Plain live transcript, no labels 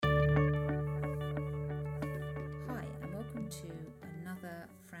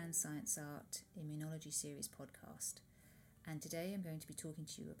and Science Art Immunology Series podcast, and today I'm going to be talking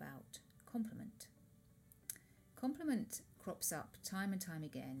to you about complement. Complement crops up time and time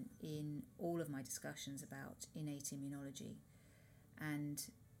again in all of my discussions about innate immunology, and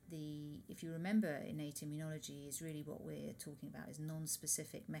if you remember, innate immunology is really what we're talking about is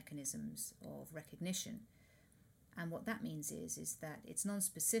non-specific mechanisms of recognition, and what that means is that it's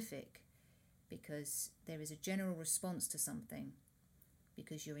non-specific because there is a general response to something,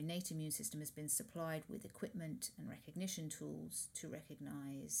 because your innate immune system has been supplied with equipment and recognition tools to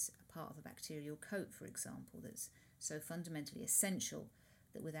recognize a part of a bacterial coat, for example, that's so fundamentally essential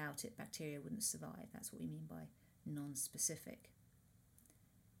that without it bacteria wouldn't survive. That's what we mean by non-specific.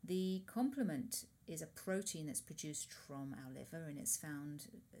 The complement is a protein that's produced from our liver, and it's found,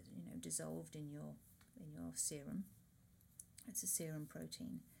 dissolved in your serum. It's a serum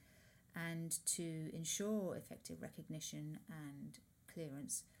protein. And to ensure effective recognition and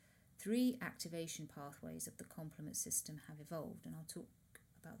clearance, 3 activation pathways of the complement system have evolved, and I'll talk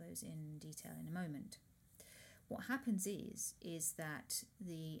about those in detail in a moment. What happens is that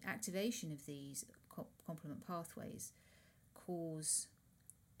the activation of these complement pathways cause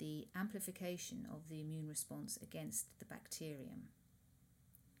the amplification of the immune response against the bacterium.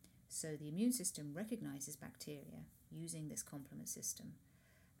 So the immune system recognizes bacteria using this complement system,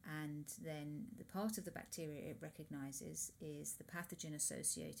 and then the part of the bacteria it recognizes is the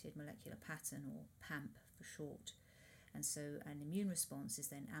pathogen-associated molecular pattern, or PAMP for short. And so an immune response is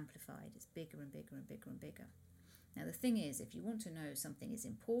then amplified. It's bigger and bigger and bigger and bigger. Now the thing is, if you want to know something is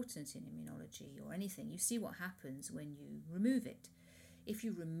important in immunology or anything, you see what happens when you remove it. If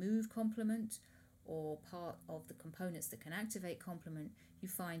you remove complement or part of the components that can activate complement, you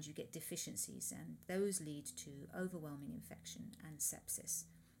find you get deficiencies, and those lead to overwhelming infection and sepsis.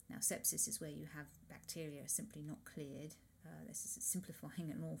 Now, sepsis is where you have bacteria simply not cleared. This is simplifying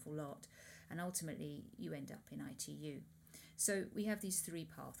an awful lot, and ultimately you end up in ITU. So we have these 3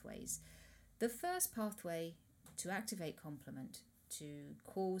 pathways. The first pathway to activate complement, to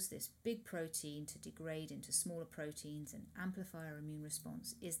cause this big protein to degrade into smaller proteins and amplify our immune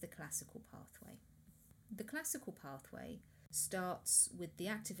response, is the classical pathway. The classical pathway starts with the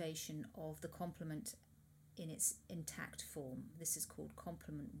activation of the complement in its intact form. This is called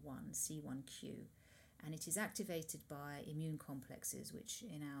complement 1, C1q, and it is activated by immune complexes, which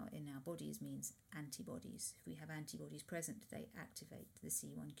in our bodies means antibodies. If we have antibodies present, they activate the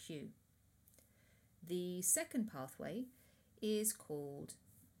C1q. The second pathway is called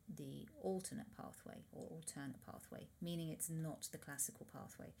the alternate pathway, or alternate pathway, meaning it's not the classical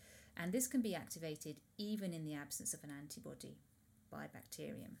pathway, and this can be activated even in the absence of an antibody by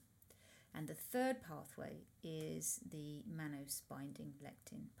bacterium. And the third pathway is the mannose binding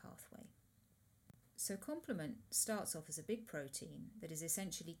lectin pathway. So complement starts off as a big protein that is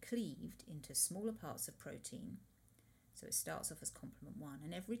essentially cleaved into smaller parts of protein. So it starts off as complement 1,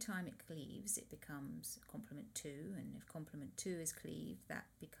 and every time it cleaves, it becomes complement 2, and if complement 2 is cleaved, that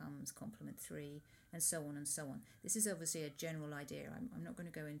becomes complement 3, and so on and so on. This is obviously a general idea. I'm not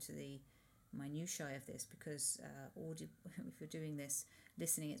going to go into the minutiae of this because if you're doing this,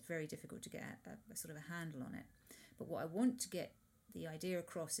 listening, it's very difficult to get a sort of a handle on it. But what I want to get the idea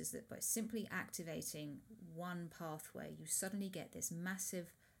across is that by simply activating one pathway, you suddenly get this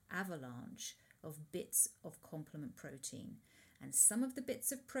massive avalanche of bits of complement protein. And some of the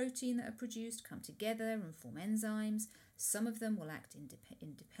bits of protein that are produced come together and form enzymes. Some of them will act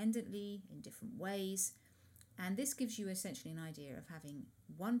independently in different ways. And this gives you essentially an idea of having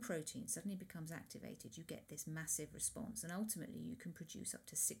one protein suddenly becomes activated. You get this massive response, and ultimately you can produce up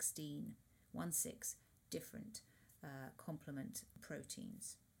to 16 different complement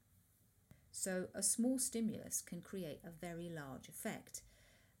proteins. So a small stimulus can create a very large effect.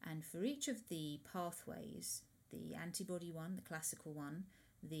 And for each of the pathways, the antibody one, the classical one,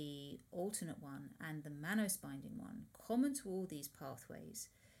 the alternate one, and the mannose binding one, common to all these pathways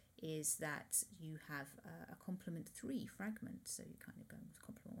is that you have a complement 3 fragment. So you kind of go with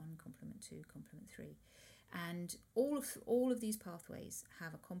complement 1, complement 2, complement 3. And all of these pathways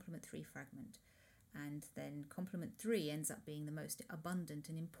have a complement 3 fragment. And then complement 3 ends up being the most abundant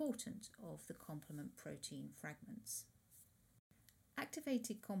and important of the complement protein fragments.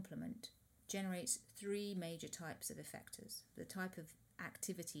 Activated complement generates 3 major types of effectors, the type of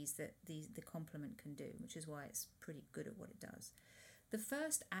activities that the complement can do, which is why it's pretty good at what it does. The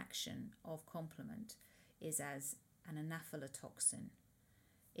first action of complement is as an anaphylatoxin.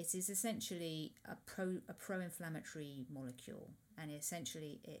 It is essentially a pro-inflammatory molecule, and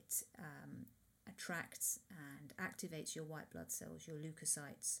essentially it attracts and activates your white blood cells, your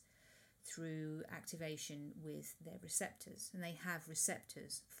leukocytes, through activation with their receptors, and they have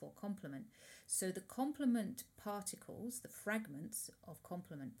receptors for complement. So the complement particles, the fragments of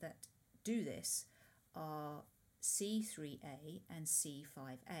complement that do this, are C3A and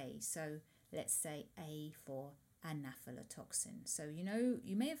C5A. So let's say A for anaphylatoxin. So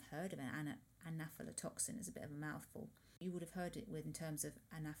you may have heard of an anaphylatoxin. It's a bit of a mouthful. You would have heard it in terms of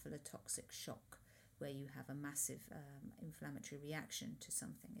anaphylatoxic shock, where you have a massive inflammatory reaction to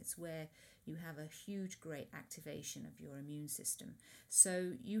something. It's where you have a huge, great activation of your immune system.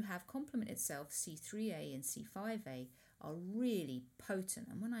 So you have complement itself, C3A and C5A, are really potent.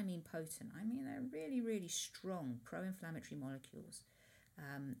 And when I mean potent, I mean they're really, really strong pro-inflammatory molecules.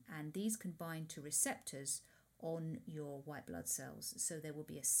 And these can bind to receptors on your white blood cells. So there will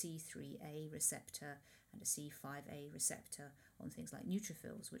be a C3A receptor and a C5A receptor on things like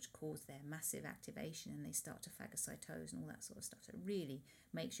neutrophils, which cause their massive activation, and they start to phagocytose and all that sort of stuff. So it really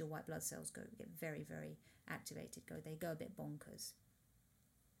makes your white blood cells get very, very activated. They go a bit bonkers.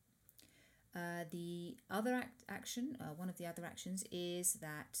 The other action, one of the other actions, is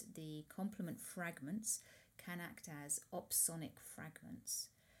that the complement fragments can act as opsonic fragments.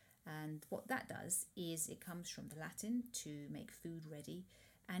 And what that does is it comes from the Latin to make food ready,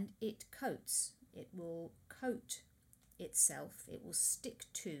 and it coats. It will coat itself. It will stick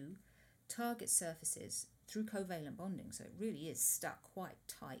to target surfaces through covalent bonding. So it really is stuck quite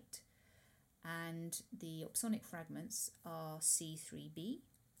tight. And the opsonic fragments are C3b.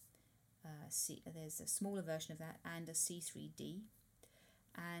 There's a smaller version of that, and a C3d.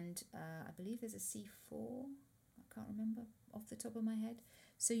 And I believe there's a C4. I can't remember off the top of my head.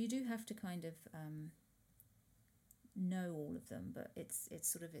 So you do have to kind of know all of them, but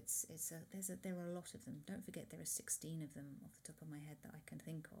there are a lot of them. Don't forget there are 16 of them off the top of my head that I can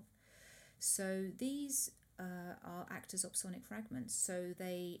think of. So these act as opsonic fragments, so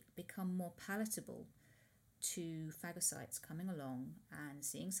they become more palatable to phagocytes coming along and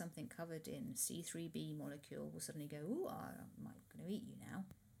seeing something covered in C3b molecule will suddenly go, "Ooh, I'm going to eat you now."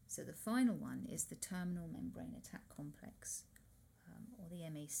 So the final one is the terminal membrane attack complex, or the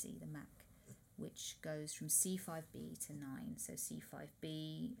MAC, the MAC, which goes from C5b to 9. So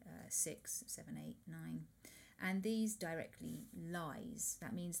C5b, 6, 7, 8, 9. And these directly lyse.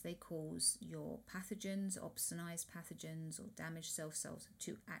 That means they cause your pathogens, opsonized pathogens or damaged cells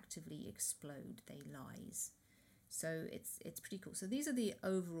to actively explode. They lyse. So it's pretty cool. So these are the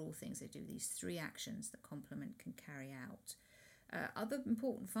overall things they do, these 3 actions that complement can carry out. Other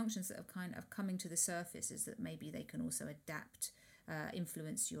important functions that are kind of coming to the surface is that maybe they can also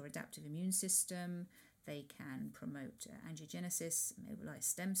influence your adaptive immune system. They can promote angiogenesis, mobilize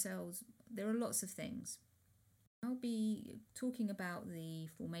stem cells. There are lots of things. I'll be talking about the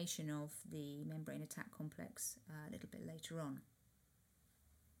formation of the membrane attack complex a little bit later on.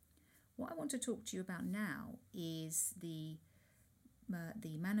 What I want to talk to you about now is the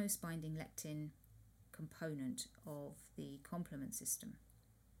mannose binding lectin component of the complement system.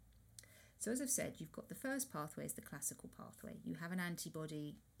 So as I've said, you've got the first pathway is the classical pathway. You have an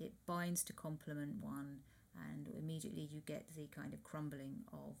antibody, it binds to complement 1, and immediately you get the kind of crumbling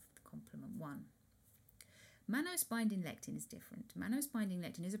of the complement 1. Mannose binding lectin is different. Mannose binding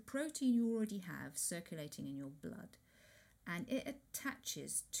lectin is a protein you already have circulating in your blood, and it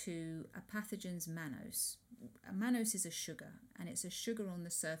attaches to a pathogen's mannose. A mannose is a sugar, and it's a sugar on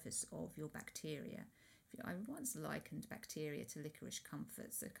the surface of your bacteria. I once likened bacteria to licorice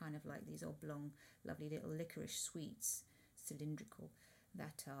comforts. They're kind of like these oblong, lovely little licorice sweets, cylindrical,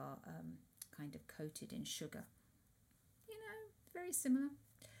 that are kind of coated in sugar. Very similar,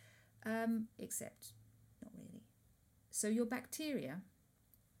 except not really. So your bacteria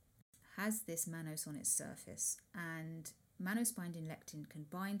has this mannose on its surface, and mannose binding lectin can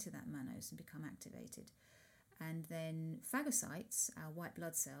bind to that mannose and become activated. And then phagocytes, our white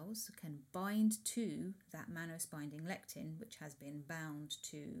blood cells, can bind to that mannose binding lectin, which has been bound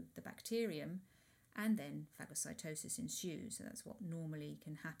to the bacterium, and then phagocytosis ensues. So that's what normally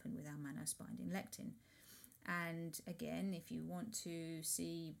can happen with our mannose binding lectin. And again, if you want to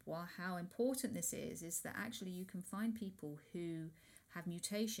see how important this is that actually you can find people who have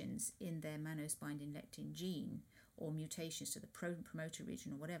mutations in their mannose binding lectin gene, or mutations to the promoter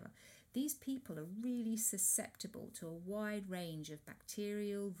region or whatever. These people are really susceptible to a wide range of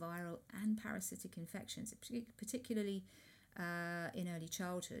bacterial, viral and parasitic infections, particularly in early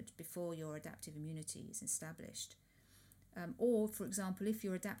childhood before your adaptive immunity is established. Or, for example, if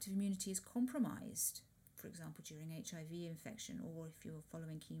your adaptive immunity is compromised, for example, during HIV infection, or if you're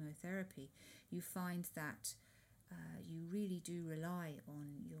following chemotherapy, you find that you really do rely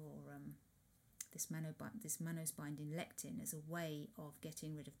on your this mannose binding lectin as a way of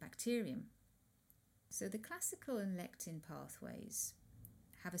getting rid of bacterium. So the classical and lectin pathways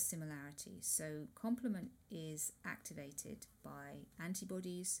have a similarity. So complement is activated by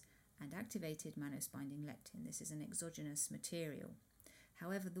antibodies and activated mannose binding lectin. This is an exogenous material.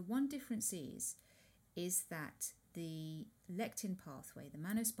 However, the one difference is that the lectin pathway, the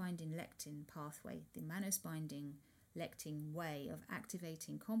mannose binding lectin pathway, the mannose binding lectin way of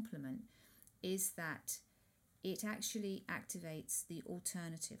activating complement is that it actually activates the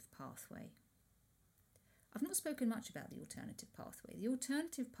alternative pathway. I've not spoken much about the alternative pathway. The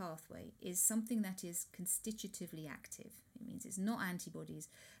alternative pathway is something that is constitutively active. It means it's not antibodies.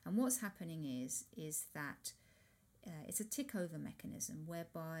 And what's happening is that it's a tick-over mechanism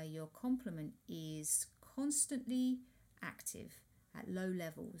whereby your complement is constantly active at low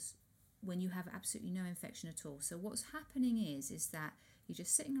levels when you have absolutely no infection at all. So what's happening is that you're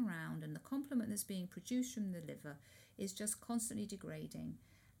just sitting around and the complement that's being produced from the liver is just constantly degrading,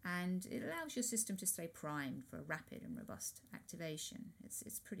 and it allows your system to stay primed for a rapid and robust activation.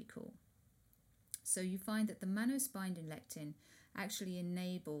 It's pretty cool. So you find that the mannose binding lectin actually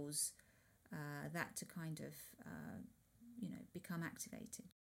enables that to kind of become activated.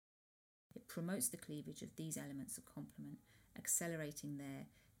 It promotes the cleavage of these elements of complement, accelerating their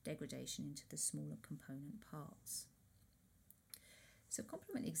degradation into the smaller component parts. So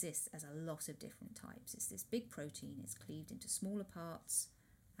complement exists as a lot of different types. It's this big protein. It's cleaved into smaller parts,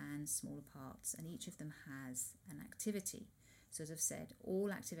 and each of them has an activity. So as I've said,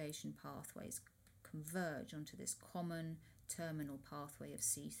 all activation pathways converge onto this common terminal pathway of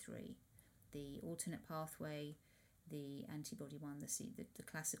C3. The alternate pathway, the antibody one, the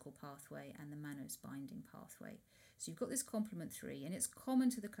classical pathway, and the mannose binding pathway. So you've got this complement 3, and it's common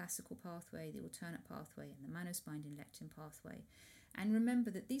to the classical pathway, the alternate pathway, and the mannose binding lectin pathway. And remember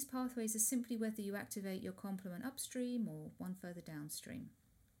that these pathways are simply whether you activate your complement upstream or one further downstream.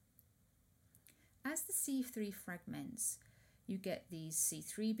 As the C3 fragments, you get these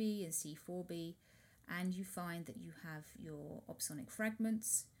C3b and C4b, and you find that you have your opsonic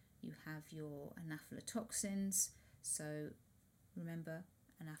fragments, you have your anaphylatoxins. So remember,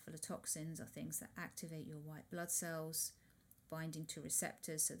 anaphylatoxins are things that activate your white blood cells, binding to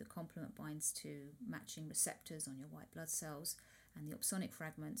receptors, so the complement binds to matching receptors on your white blood cells, and the opsonic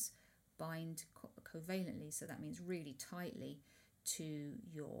fragments bind covalently, so that means really tightly, to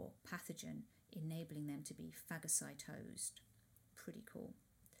your pathogen, enabling them to be phagocytosed. Pretty cool.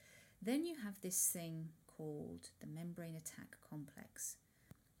 Then you have this thing called the membrane attack complex.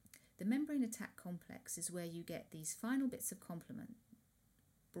 The membrane attack complex is where you get these final bits of complement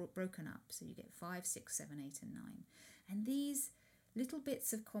broken up. So you get 5, 6, 7, 8, and 9. And these little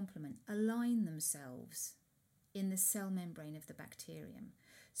bits of complement align themselves in the cell membrane of the bacterium.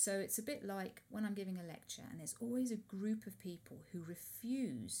 So it's a bit like when I'm giving a lecture and there's always a group of people who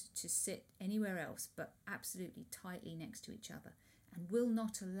refuse to sit anywhere else but absolutely tightly next to each other and will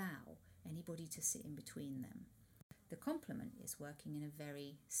not allow anybody to sit in between them. The complement is working in a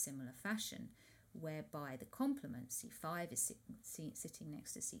very similar fashion, whereby the complement, C5 is sitting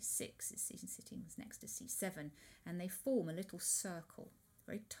next to C6, is sitting next to C7, and they form a little circle,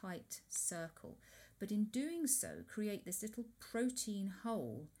 a very tight circle. But in doing so, create this little protein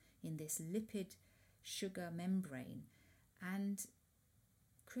hole in this lipid sugar membrane and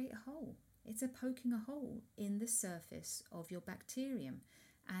create a hole. It's poking a hole in the surface of your bacterium.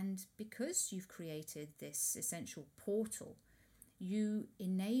 And because you've created this essential portal, you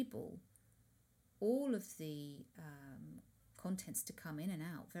enable all of the contents to come in and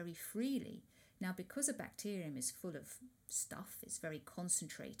out very freely. Now, because a bacterium is full of stuff, it's very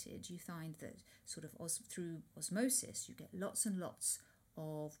concentrated, you find that sort of through osmosis, you get lots and lots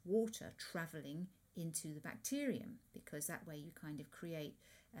of water travelling into the bacterium, because that way you kind of create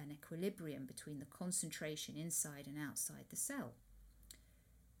an equilibrium between the concentration inside and outside the cell.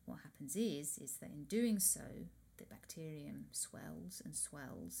 What happens is that in doing so, the bacterium swells and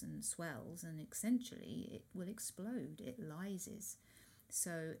swells and swells, and essentially it will explode, it lyses.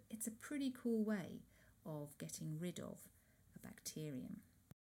 So it's a pretty cool way of getting rid of a bacterium.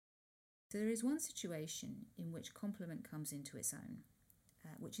 So there is one situation in which complement comes into its own,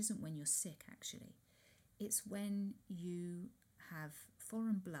 which isn't when you're sick actually. It's when you have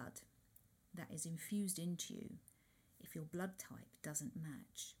foreign blood that is infused into you if your blood type doesn't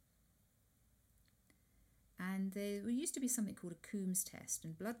match. And there used to be something called a Coombs test,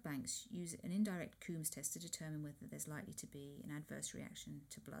 and blood banks use an indirect Coombs test to determine whether there's likely to be an adverse reaction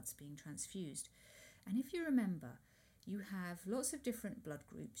to bloods being transfused. And if you remember, you have lots of different blood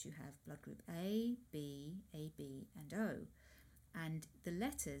groups. You have blood group A, B, AB, and O. And the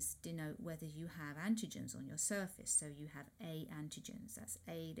letters denote whether you have antigens on your surface. So you have A antigens, that's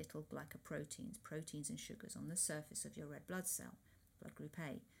A little proteins and sugars on the surface of your red blood cell, blood group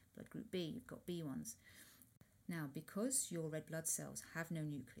A. Blood group B, you've got B ones. Now, because your red blood cells have no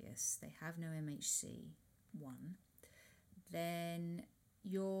nucleus, they have no MHC1, then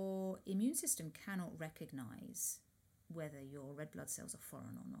your immune system cannot recognize whether your red blood cells are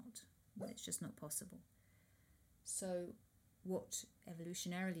foreign or not. It's just not possible. So what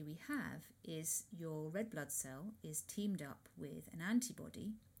evolutionarily we have is your red blood cell is teamed up with an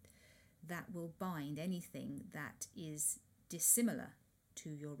antibody that will bind anything that is dissimilar to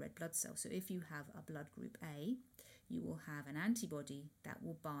your red blood cell. So if you have a blood group A, you will have an antibody that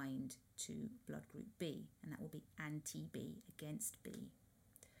will bind to blood group B, and that will be anti-B against B.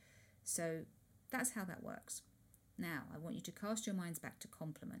 So that's how that works. Now, I want you to cast your minds back to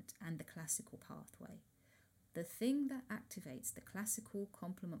complement and the classical pathway. The thing that activates the classical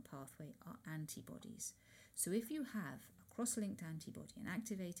complement pathway are antibodies. So if you have a cross-linked antibody, an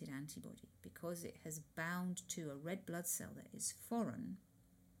activated antibody, because it has bound to a red blood cell that is foreign,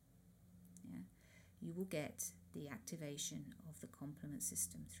 you will get the activation of the complement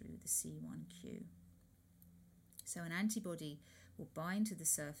system through the C1q. So an antibody will bind to the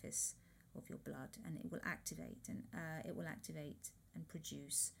surface of your blood, and it will activate and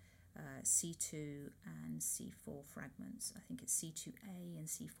produce C2 and C4 fragments. I think it's C2a and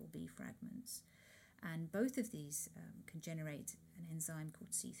C4b fragments. And both of these can generate an enzyme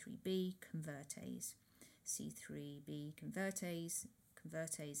called C3b convertase. C3b convertase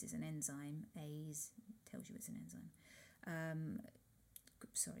is an enzyme. A's tells you it's an enzyme.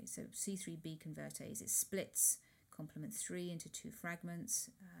 So C3b convertase, it splits complement 3 into two fragments,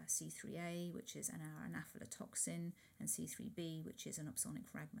 C3a, which is an anaphylatoxin, and C3b, which is an opsonic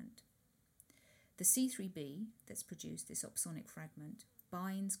fragment. The C3b that's produced, this opsonic fragment,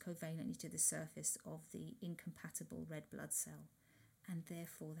 binds covalently to the surface of the incompatible red blood cell, and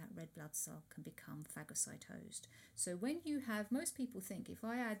therefore that red blood cell can become phagocytosed. So when you have, most people think, if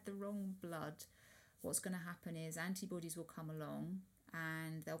I add the wrong blood, what's going to happen is antibodies will come along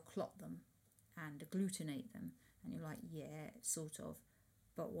and they'll clot them and agglutinate them. And you're like, yeah, sort of,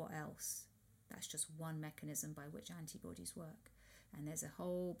 but what else? That's just one mechanism by which antibodies work. And there's a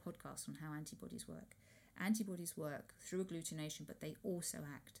whole podcast on how antibodies work. Antibodies work through agglutination, but they also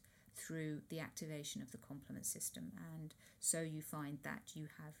act through the activation of the complement system. And so you find that you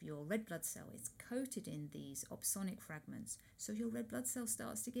have your red blood cell is coated in these opsonic fragments. So your red blood cell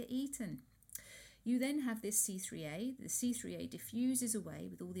starts to get eaten. You then have this C3a. The C3a diffuses away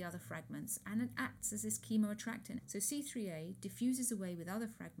with all the other fragments and it acts as this chemoattractant. So C3a diffuses away with other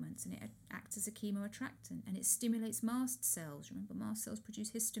fragments and it acts as a chemoattractant, and it stimulates mast cells. Remember, mast cells produce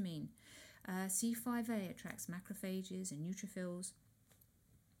histamine. C5a attracts macrophages and neutrophils.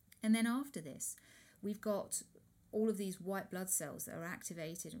 And then after this, we've got all of these white blood cells that are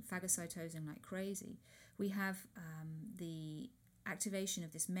activated and phagocytosing like crazy. We have the activation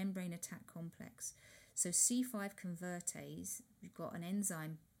of this membrane attack complex. So C5 convertase, we've got an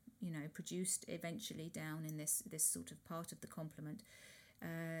enzyme, produced eventually down in this sort of part of the complement.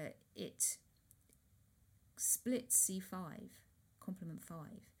 It splits C5, complement 5.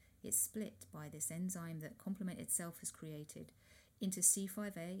 It's split by this enzyme that complement itself has created into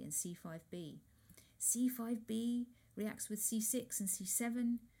C5a and C5b. C5b reacts with C6 and C7,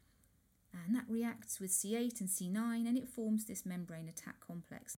 and that reacts with C8 and C9, and it forms this membrane attack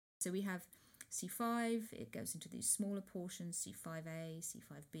complex. So we have C5, it goes into these smaller portions, C5a,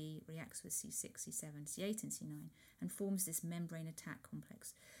 C5b, reacts with C6, C7, C8 and C9, and forms this membrane attack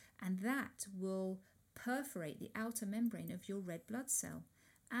complex. And that will perforate the outer membrane of your red blood cell,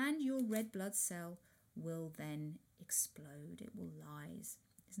 and your red blood cell will then explode, it will lyse.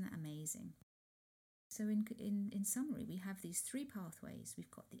 Isn't that amazing? So in summary, we have these three pathways. We've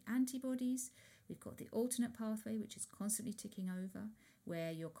got the antibodies, we've got the alternate pathway, which is constantly ticking over,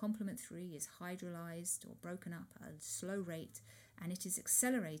 where your complement 3 is hydrolyzed or broken up at a slow rate, and it is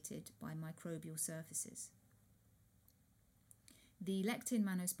accelerated by microbial surfaces. The lectin,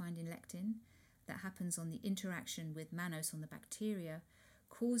 mannose binding lectin, that happens on the interaction with mannose on the bacteria,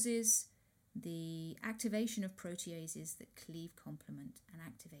 causes the activation of proteases that cleave complement and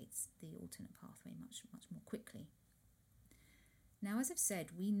activates the alternate pathway much more quickly. Now, as I've said,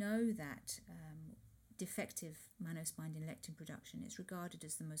 we know that defective mannose binding lectin production is regarded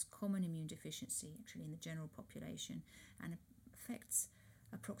as the most common immune deficiency actually in the general population, and affects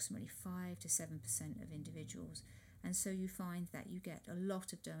approximately 5 to 7% of individuals. And so you find that you get a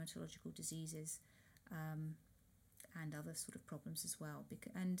lot of dermatological diseases and other sort of problems as well.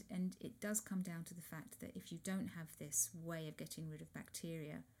 And it does come down to the fact that if you don't have this way of getting rid of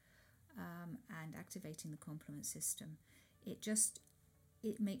bacteria and activating the complement system,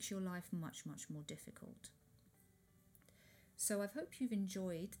 it makes your life much, much more difficult. So I hope you've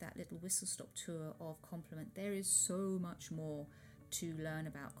enjoyed that little whistle-stop tour of complement. There is so much more to learn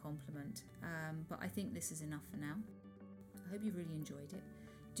about complement, but I think this is enough for now. I hope you really enjoyed it.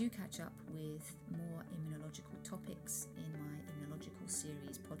 Do catch up with more immunological topics in my immunological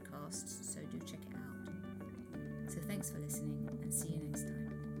series podcasts, so do check it out. So thanks for listening, and see you next time.